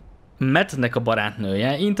Emily, Mattnek a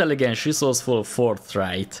barátnője, intelligens, resourceful,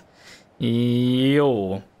 forthright.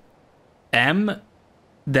 Jó.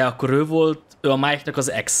 De akkor ő a Mike-nak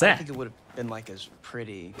az exe?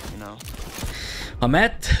 A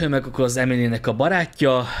Matt, ő meg akkor az Emily-nek a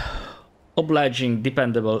barátja, obliging,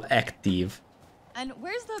 dependable, active.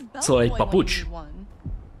 Szóval egy papucs.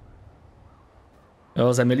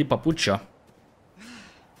 Az Emily papucsa.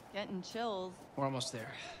 Getting chills. We're almost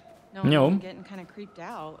there. No, Jó. I'm getting kind of creeped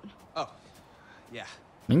out. Oh, yeah.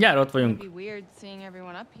 Mindjárt ott vagyunk. It'd be weird seeing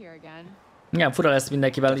everyone up here again. Igen, fura lesz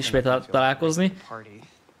mindenkivel ismét találkozni.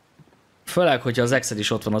 Főleg, hogyha az exed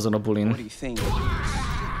is ott van azon a bulin.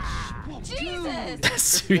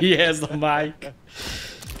 Ez hülye ez a Mike.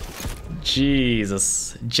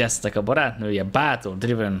 Jesus. Jessnek a barátnője, bátor,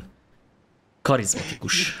 driven,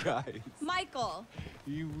 karizmatikus. Michael!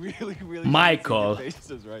 You really Michael.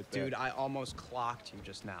 Dude, I almost clocked you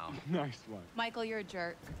just now. Nice one. Michael, you're a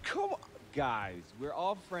jerk. Come on. Guys, we're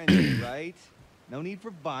all friends, right? No need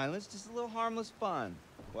for violence, just a little harmless fun.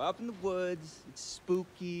 We're up in the woods, it's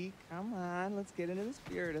spooky. Come on, let's get into the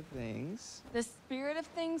spirit of things. The spirit of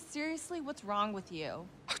things? Seriously, what's wrong with you?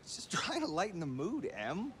 Just trying to lighten the mood,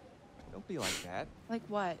 Em. Don't be like that. Like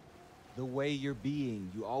what? The way you're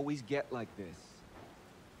being, you always get like this.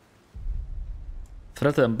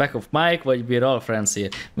 Threaten back of Mike, vagy we're all friends here.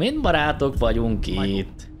 Mind barátok vagyunk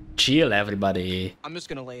itt. Chill everybody. I'm just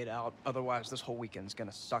gonna lay it out, otherwise this whole weekend's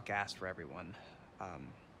gonna suck ass for everyone.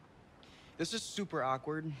 This is super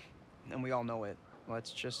awkward, and we all know it.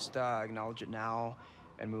 Let's just acknowledge it now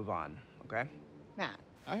and move on, okay? Matt.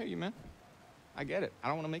 I hear you, man. I get it. I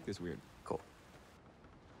don't want to make this weird. Cool.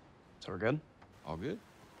 So we're good? All good?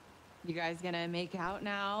 You guys gonna make out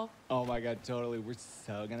now? Oh my god, totally. We're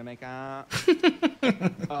so gonna make out.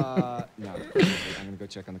 No. I'm gonna go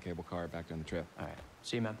check on the cable car back on the trail. All right.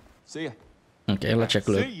 See you, man. See ya. Oké,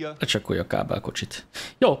 lecsekkolja a kábelkocsit.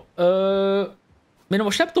 Jó, én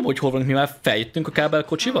most nem tudom, hogy hol vagyunk, mi már feljöttünk a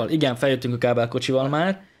kábelkocsival? Igen, feljöttünk a kábelkocsival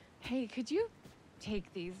már. Hey, could you take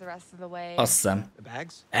these the rest of the way? Azt hiszem. The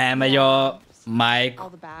bags? Elmegy a Mike All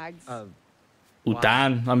the bags.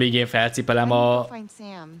 után, amíg én felcipelem a... Find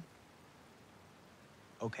Sam.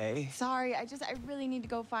 Okay. Sorry, I really need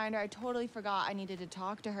to go find her. I totally forgot I needed to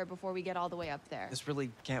talk to her before we get all the way up there. This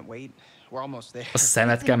really can't wait. We're almost there. A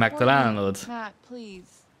szemet kell megtalálnod? Matt, please.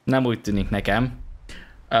 Nem úgy tűnik nekem.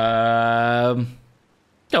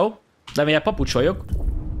 Jó, de miért papucs vagyok?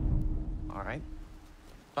 All right.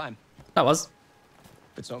 Fine. Tavasz.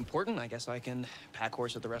 If it's so important, I guess I can pack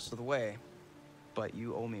horse it the rest of the way. But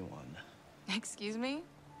you owe me one. Excuse me?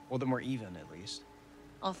 Well, then we're even, at least.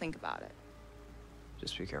 I'll think about it.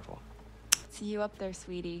 Just be careful. See you up there,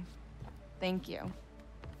 sweetie. Thank you.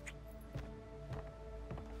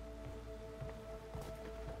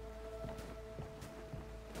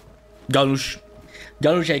 Gyanús.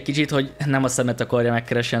 Gyanús egy kicsit, hogy nem a szemet akarja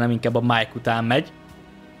megkeresni, hanem inkább a Mike után megy.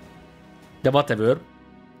 De whatever.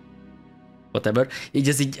 Így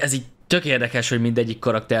ez így tök érdekes, hogy mindegyik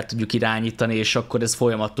karaktert tudjuk irányítani, és akkor ez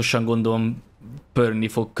folyamatosan gondolom pörni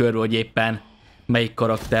fog körül, hogy éppen melyik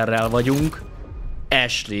karakterrel vagyunk.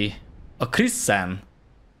 Ashley. A Chrisen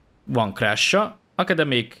van crush-a,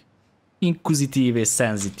 akademik, inkuzitív és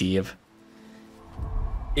szenzitív.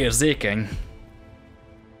 Érzékeny.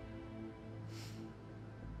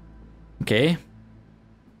 Oké.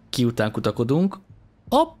 Ki után kutakodunk.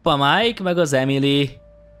 Hoppa, Mike, meg az Emily.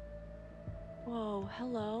 Whoa,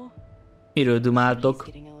 hello. Miről dumáltok?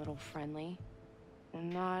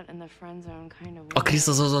 A Krisz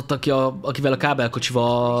az az ott, akivel a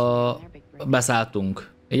kábelkocsival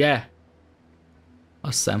beszálltunk. Ugye?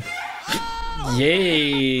 Azt hiszem.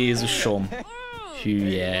 Jézusom.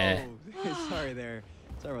 Hülye. Sorry there.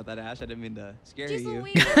 Sorry about that, Ash. I didn't mean to scare you.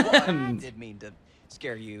 I did mean to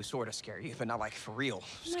scare you, sort of scare you, but not like for real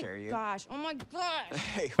scare you. Oh my gosh.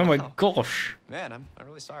 Hey, Oh my wow. gosh. Man, I'm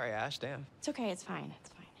really sorry, Ash. Damn. It's okay, it's fine, it's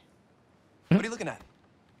fine. What are you looking at?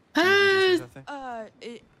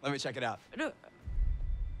 Let me check it out.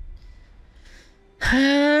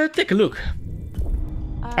 Take a look.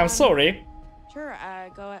 I'm sorry. Sure,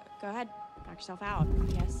 go ahead. Knock yourself out,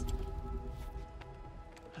 yes.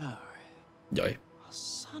 Jaj.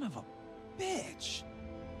 Son of a bitch.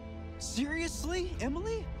 Seriously,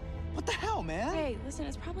 Emily? What the hell, man? Hey, listen,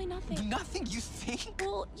 it's probably nothing. Nothing, you think?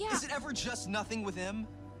 Well, yeah. Is it ever just nothing with him?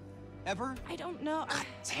 Ever? I don't know. God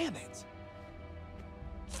damn it.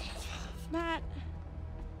 Matt.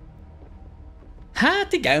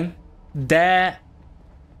 Hát igen, de...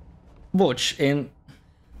 Bocs, én...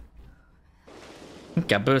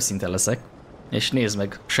 Inkább őszinte leszek, és nézd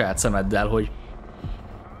meg saját szemeddel, hogy...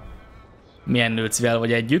 Milyen nőcivel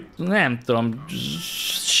vagy együtt. Nem tudom,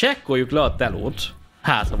 sekkoljuk le a telót.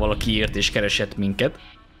 Hát, ha valaki írt és keresett minket.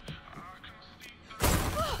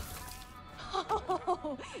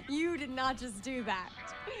 Oh, you did not just do that.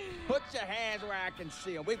 Put your hands where I can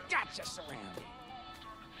see them. We've got you surrounded.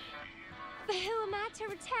 But who am I to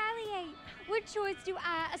retaliate? What choice do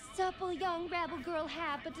I, a supple young rebel girl,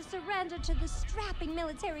 have but to surrender to the strapping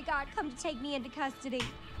military guard come to take me into custody?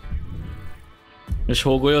 És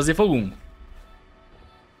hógolyozni fogunk?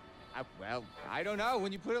 Well, I don't know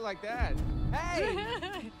when you put it like that. Hey!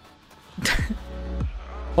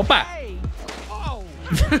 Hoppá! Hey! Oh!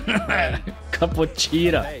 Kapott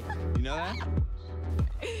csíra. Hey, you know that?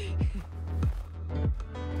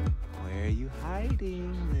 Where are you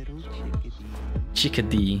hiding, little chickadee?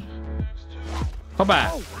 Chickadee.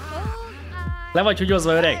 Hoppá! Le vagy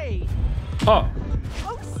húgyozva, öreg? Oh!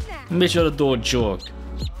 Micsoda dodge-ok.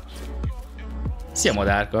 Szia,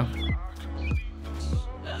 madárka.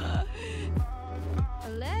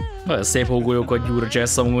 Nagyon szép hógolyókat gyúr a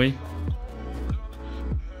Jess amúgy.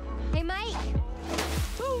 Hey, Mike!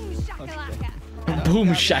 Boom shakalaka!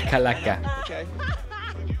 Boom shakalaka. Okay.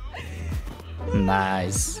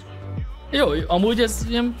 Nice. Jó, amúgy ez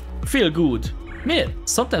ilyen feel good. Miért?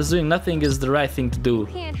 Sometimes doing nothing is the right thing to do.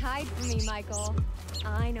 Can't hide from me, Michael.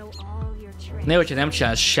 I know all your tricks. Ne, hogyha nem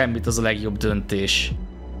csinálsz semmit, az a legjobb döntés.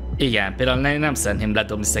 Igen, például nem szeretném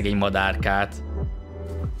ledobni szegény madárkát.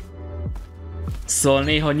 Szóval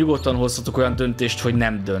néha nyugodtan hozhatok olyan döntést, hogy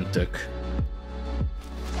nem döntök.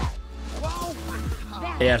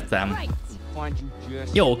 Értem.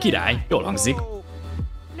 Jó, király, jól hangzik.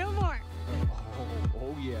 No more.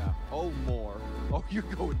 Oh yeah. Oh more. Oh,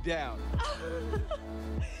 you're going down.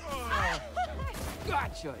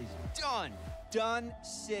 Gotcha. It's done. Done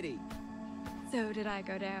city. So did I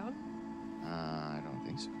go down? I don't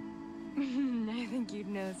think so. I think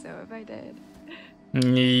you'd know so if I did.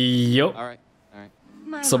 Jó. All right.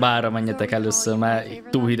 Szobára menjetek először, mert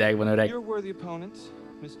túl hideg van, öreg. Your worthy opponent,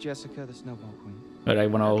 Miss Jessica, the Snowball Queen.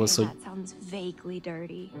 Öreg van ahhoz, hogy... That sounds vaguely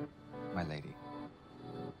dirty. My lady.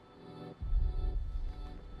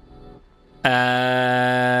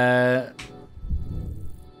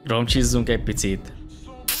 Romcsizzunk egy picit.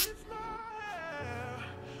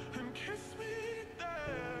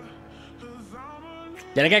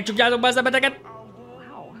 Gyerekek, csukjátok be az ebeteket!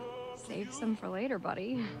 Wow. Save some for later,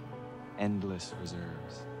 buddy. Endless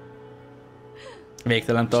reserves.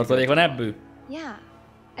 Végtelen tartalék van ebből? Yeah.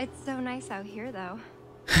 It's so nice out here, though.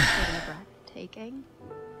 Getting breathtaking.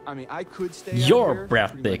 I mean, I could stay You're out here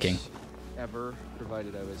breathtaking. ever,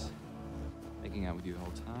 provided I was making out with you the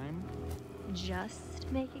whole time.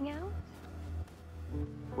 Just making out?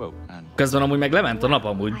 Whoa, and Közben amúgy meg lement a nap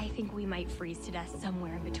amúgy. I think we might freeze to death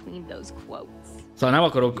somewhere in between those quotes. Szóval nem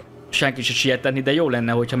akarok senki se sietni, de jó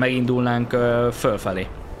lenne, hogyha megindulnánk fölfelé.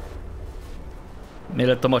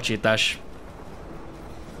 Mielőtt a macsítás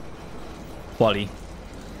Pali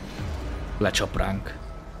lecsap ránk.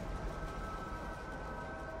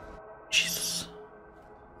 Jesus.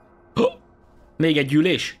 Oh! Még egy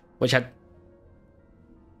gyűlés? Vagy hát...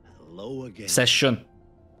 Hello again. Session.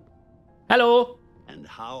 Hello! And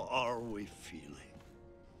how are we feeling?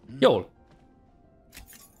 Jól.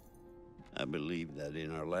 I believe that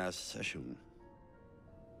in our last session,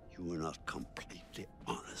 you were not completely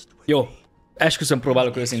honest with Jó. me. Esküszöm,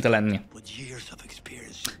 próbálok őszinte lenni.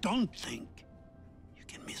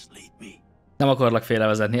 Nem akarlak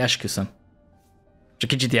félrevezetni, esküszöm. Csak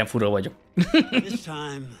kicsit ilyen fura vagyok.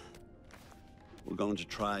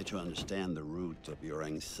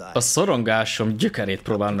 A szorongásom gyökerét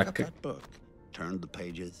próbálnak.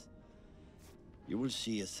 You will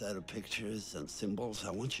see a set of pictures and symbols.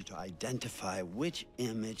 I want you to identify which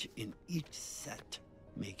image in each set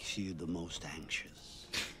makes you the most anxious.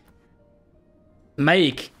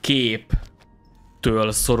 Melyik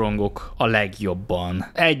képtől szorongok a legjobban?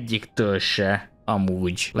 Egyiktől se,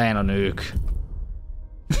 amúgy. Legyen a nők.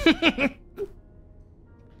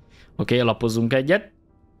 Oké, lapozunk egyet.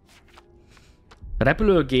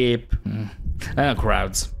 Repülőgép.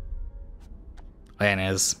 Crowds. Olyan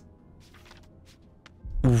ez.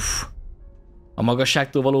 Uff. A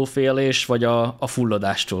magasságtól való félés, vagy a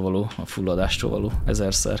fulladástól való? A fulladástól való.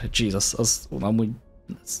 Ezerszer. Jesus, az amúgy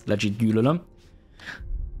legit gyűlölöm.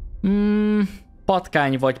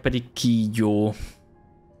 Patkány, vagy pedig kígyó.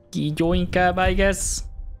 Kígyó inkább, I guess.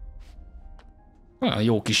 Olyan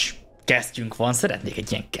jó kis kesztyünk van. Szeretnék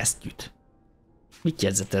egy ilyen kesztyűt. Mit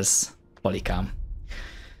jegyzet ez, palikám?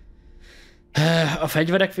 A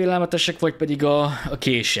fegyverek félelmetesek, vagy pedig a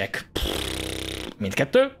kések?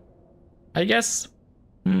 Mindkettő? I guess.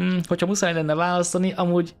 Hogyha muszáj lenne választani,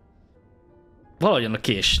 amúgy valahogyan a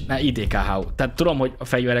kés, IDKH. Tehát tudom, hogy a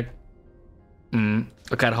fegyverek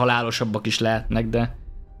akár halálosabbak is lehetnek, de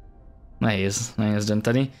nehéz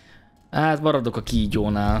dönteni. Hát maradok a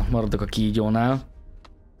kígyónál.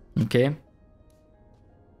 Oké.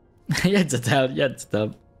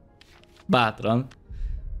 Jegyzetel. Bátran.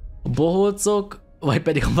 A bohócok, vagy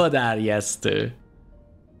pedig a madárjesztő.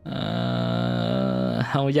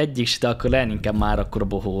 Ahogy egyik se, akkor legyen inkább már akkor a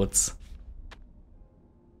bohóc.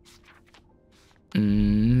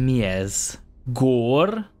 Mi ez?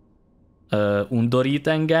 Gór? Undorít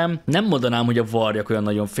engem. Nem mondanám, hogy a varjak olyan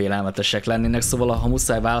nagyon félelmetesek lennének, szóval ha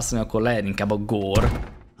muszáj válaszolni, akkor legyen inkább a gór.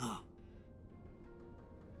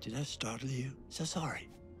 Did I startle you? So sorry.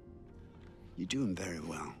 You're doing very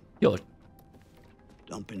well. Jó.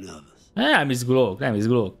 Don't be nervous. Nem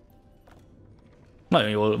izgulok. Nagyon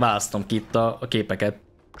jól választom ki itt a képeket.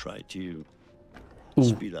 Try to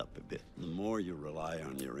speed up a bit. The more you rely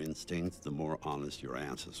on your instincts, the more honest your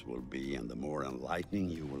answers will be, and the more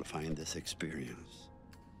enlightening you will find this experience.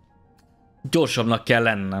 Gyorsabbnak kell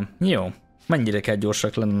lennem. Jó. Mennyire kell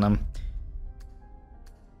gyorsak lennem?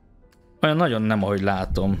 Olyan nagyon nem, ahogy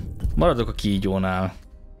látom. Maradok a kígyónál.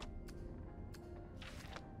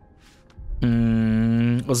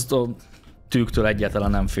 Az a tűktől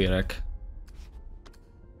egyáltalán nem félek.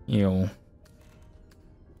 Jó.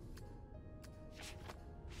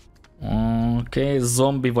 Oké,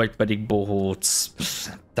 zombi vagy pedig bohóc.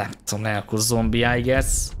 Nem tudom, akkor zombi, I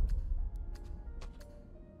guess.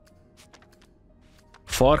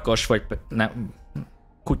 Farkas vagy nem.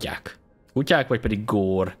 Kutyák. Kutyák vagy pedig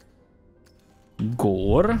gór.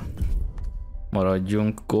 Gór.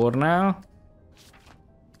 Maradjunk górnál.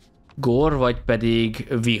 Gór vagy pedig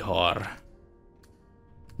vihar.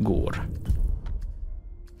 Gór.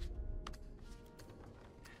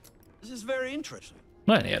 This is very interesting.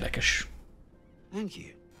 Nagyon érdekes. Thank you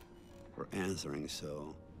for answering so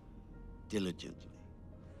diligently.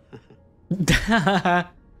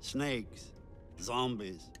 Snakes,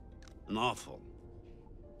 zombies, and awful.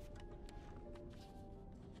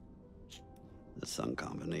 The sun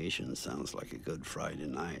combination sounds like a good Friday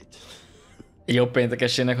night. Jó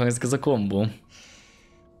péntekesének hangzik ez a kombó.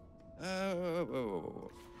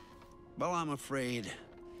 Well, I'm afraid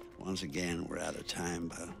once again we're out of time,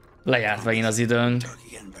 but lejárt megint az időnk.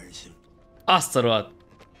 Azt a rohadt.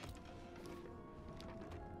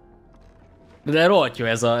 De rohadt jó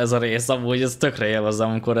ez a rész, amúgy ez tökre élvezem,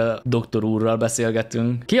 amikor a doktor úrral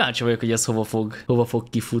beszélgetünk. Kíváncsi vagyok, hogy ez hova fog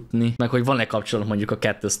kifutni, meg hogy van-e kapcsolat mondjuk a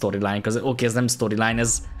kettő storyline között. Oké, ez nem storyline,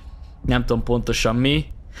 ez nem tudom pontosan mi,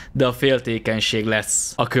 de a féltékenység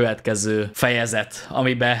lesz a következő fejezet,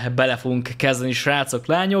 amibe bele fogunk kezdeni, srácok,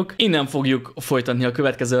 lányok. Innen fogjuk folytatni a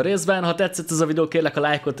következő részben. Ha tetszett ez a videó, kérlek a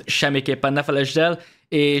lájkot semmiképpen ne felejtsd el,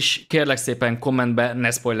 és kérlek szépen kommentbe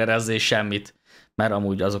ne spoilerezzél semmit, mert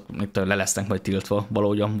amúgy azok le lesznek majd tiltva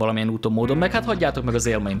valahogyan, valamilyen úton, módon, meg hát hagyjátok meg az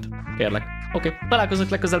élményt, kérlek. Oké, találkozunk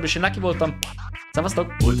legközelebb, és én Lucky voltam.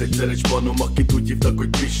 Szevasztok! Volt egyszer egy spanom, akit úgy hívtak, hogy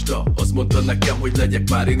Pista. Azt mondta nekem, hogy legyek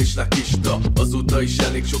már én is Luckista. Azóta is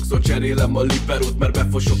elég sokszor cserélem a liberót, mert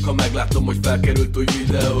befosok, ha meglátom, hogy felkerült új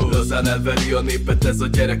videó. Lazán elveri a népet ez a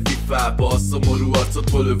gyerek fifába. A szomorú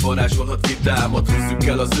arcodból ő varázsolhat vidámat. Húzzuk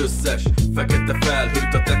el az összes fekete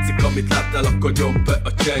felhőt. Ha tetszik, amit láttál, akkor nyomd be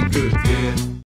a csengőt, yeah.